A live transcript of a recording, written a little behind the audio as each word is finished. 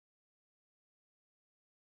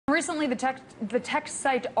Recently, the tech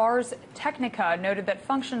site Ars Technica noted that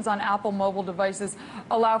functions on Apple mobile devices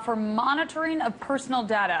allow for monitoring of personal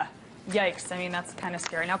data. Yikes! I mean, that's kind of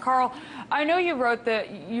scary. Now, Carl, I know you wrote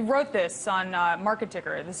this on Market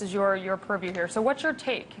Ticker. This is your purview here. So, what's your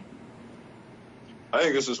take? I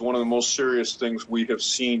think this is one of the most serious things we have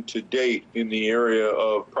seen to date in the area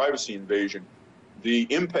of privacy invasion. The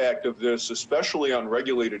impact of this, especially on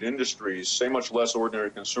regulated industries, say much less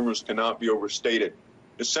ordinary consumers, cannot be overstated.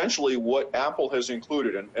 Essentially, what Apple has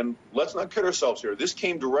included, and let's not kid ourselves here, this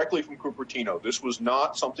came directly from Cupertino. This was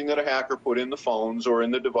not something that a hacker put in the phones or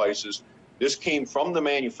in the devices. This came from the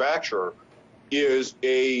manufacturer, is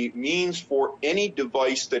a means for any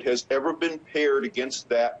device that has ever been paired against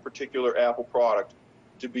that particular Apple product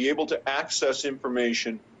to be able to access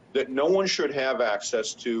information that no one should have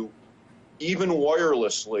access to, even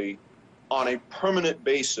wirelessly, on a permanent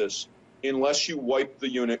basis, unless you wipe the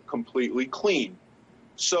unit completely clean.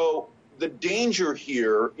 So the danger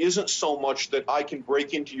here isn't so much that I can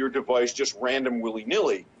break into your device just random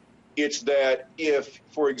willy-nilly. It's that if,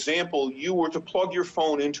 for example, you were to plug your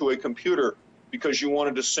phone into a computer because you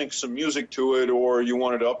wanted to sync some music to it or you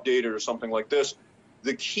wanted to update it or something like this,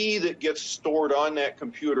 the key that gets stored on that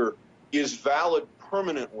computer is valid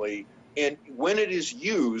permanently, and when it is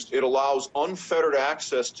used, it allows unfettered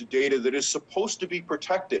access to data that is supposed to be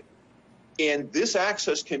protected. And this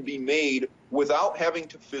access can be made without having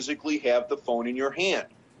to physically have the phone in your hand.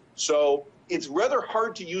 So it's rather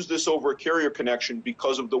hard to use this over a carrier connection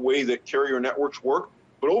because of the way that carrier networks work.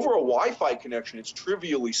 But over a Wi-Fi connection, it's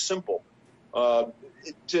trivially simple.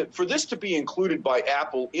 For this to be included by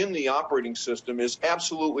Apple in the operating system is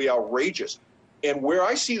absolutely outrageous. And where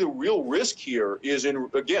I see the real risk here is in,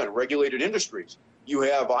 again, regulated industries. You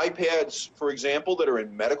have iPads, for example, that are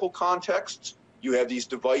in medical contexts. You have these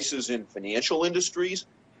devices in financial industries,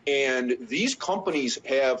 and these companies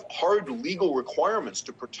have hard legal requirements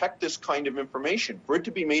to protect this kind of information. For it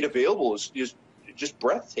to be made available is just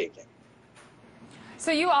breathtaking. So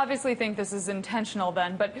you obviously think this is intentional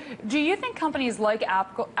then, but do you think companies like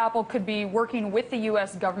Apple could be working with the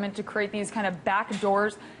U.S. government to create these kind of back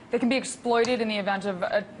doors that can be exploited in the event of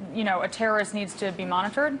a terrorist needs to be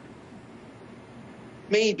monitored?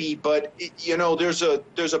 Maybe, but there's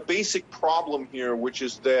a basic problem here, which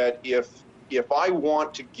is that if I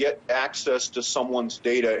want to get access to someone's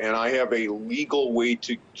data and I have a legal way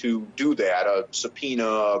to do that, a subpoena,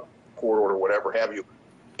 a court order, whatever have you,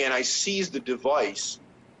 and I seize the device,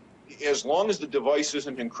 as long as the device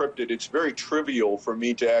isn't encrypted, it's very trivial for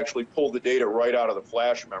me to actually pull the data right out of the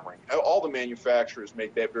flash memory. All the manufacturers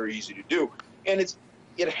make that very easy to do, and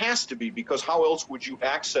it has to be, because how else would you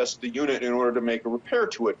access the unit in order to make a repair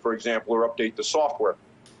to it, for example, or update the software?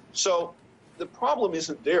 So the problem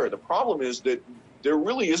isn't there. The problem is that there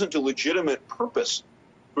really isn't a legitimate purpose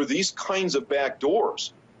for these kinds of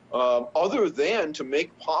backdoors, other than to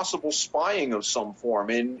make possible spying of some form.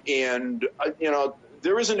 And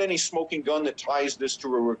there isn't any smoking gun that ties this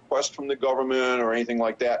to a request from the government or anything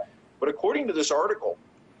like that. But according to this article,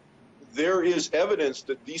 there is evidence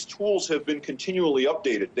that these tools have been continually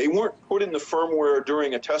updated. They weren't put in the firmware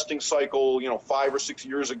during a testing cycle, 5 or 6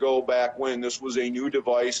 years ago, back when this was a new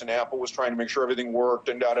device and Apple was trying to make sure everything worked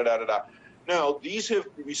and da-da-da-da-da. Now, these have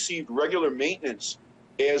received regular maintenance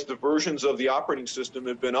as the versions of the operating system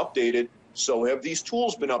have been updated. So have these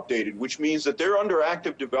tools been updated, which means that they're under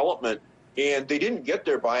active development, and they didn't get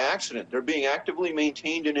there by accident. They're being actively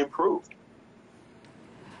maintained and improved.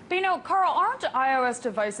 But Carl, aren't iOS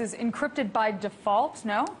devices encrypted by default,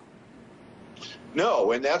 no?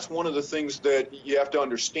 No, and that's one of the things that you have to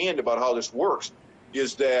understand about how this works,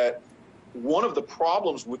 is that one of the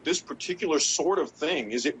problems with this particular sort of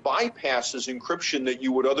thing is it bypasses encryption that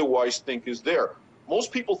you would otherwise think is there.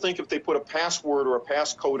 Most people think if they put a password or a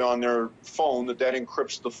passcode on their phone that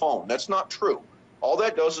encrypts the phone. That's not true. All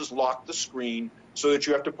that does is lock the screen so that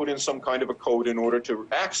you have to put in some kind of a code in order to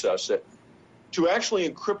access it. To actually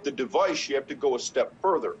encrypt the device, you have to go a step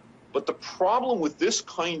further. But the problem with this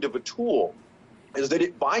kind of a tool is that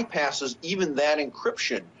it bypasses even that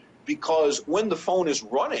encryption, because when the phone is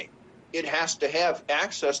running, it has to have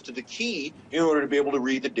access to the key in order to be able to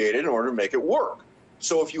read the data in order to make it work.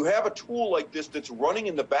 So if you have a tool like this that's running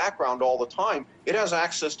in the background all the time, it has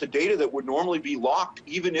access to data that would normally be locked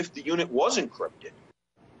even if the unit was encrypted.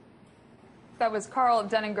 That was Carl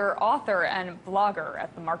Denninger, author and blogger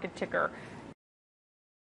at the Market Ticker.